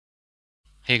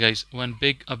Hey guys, one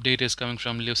big update is coming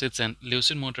from Lucid's end.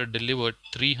 Lucid Motor delivered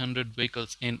 300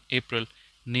 vehicles in April,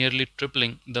 nearly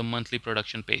tripling the monthly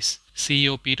production pace.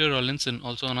 CEO Peter Rawlinson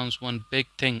also announced one big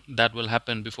thing that will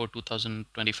happen before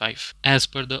 2025. As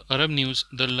per the Arab news,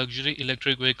 the luxury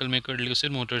electric vehicle maker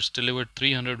Lucid Motors delivered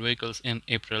 300 vehicles in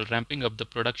April, ramping up the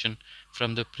production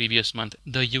from the previous month.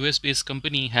 The US-based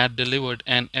company had delivered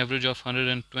an average of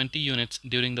 120 units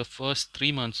during the first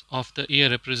 3 months of the year,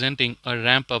 representing a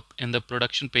ramp up in the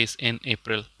production pace in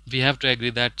April. We have to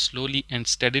agree that slowly and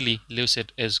steadily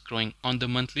Lucid is growing. On the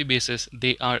monthly basis,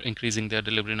 they are increasing their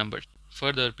delivery numbers.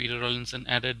 Further, Peter Rawlinson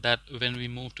added that when we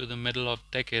move to the middle of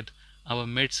decade, our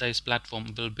mid-size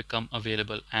platform will become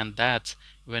available, and that's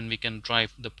when we can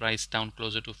drive the price down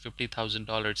closer to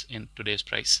 $50,000 in today's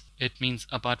price. It means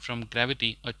apart from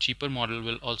Gravity, a cheaper model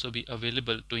will also be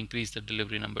available to increase the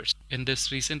delivery numbers. In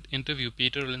this recent interview,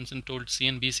 Peter Rawlinson told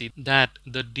CNBC that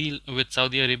the deal with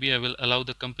Saudi Arabia will allow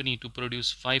the company to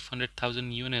produce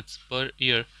 500,000 units per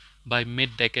year by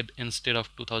mid-decade instead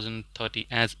of 2030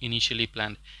 as initially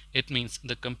planned. It means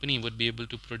the company would be able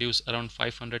to produce around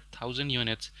 500,000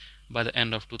 units by the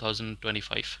end of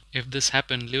 2025. If this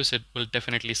happens, Lucid will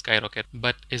definitely skyrocket.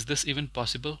 But is this even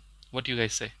possible? What do you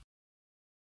guys say?